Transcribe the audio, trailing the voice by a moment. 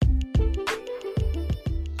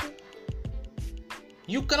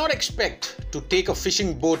You cannot expect to take a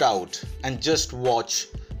fishing boat out and just watch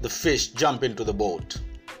the fish jump into the boat.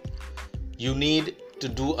 You need to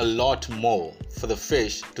do a lot more for the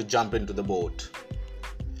fish to jump into the boat.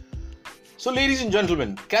 So ladies and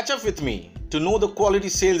gentlemen, catch up with me to know the quality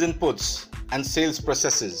sales inputs and sales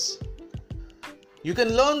processes. You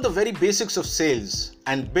can learn the very basics of sales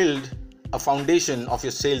and build a foundation of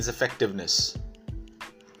your sales effectiveness.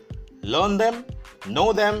 Learn them,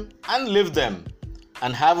 know them, and live them,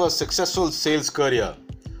 and have a successful sales career.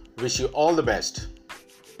 Wish you all the best.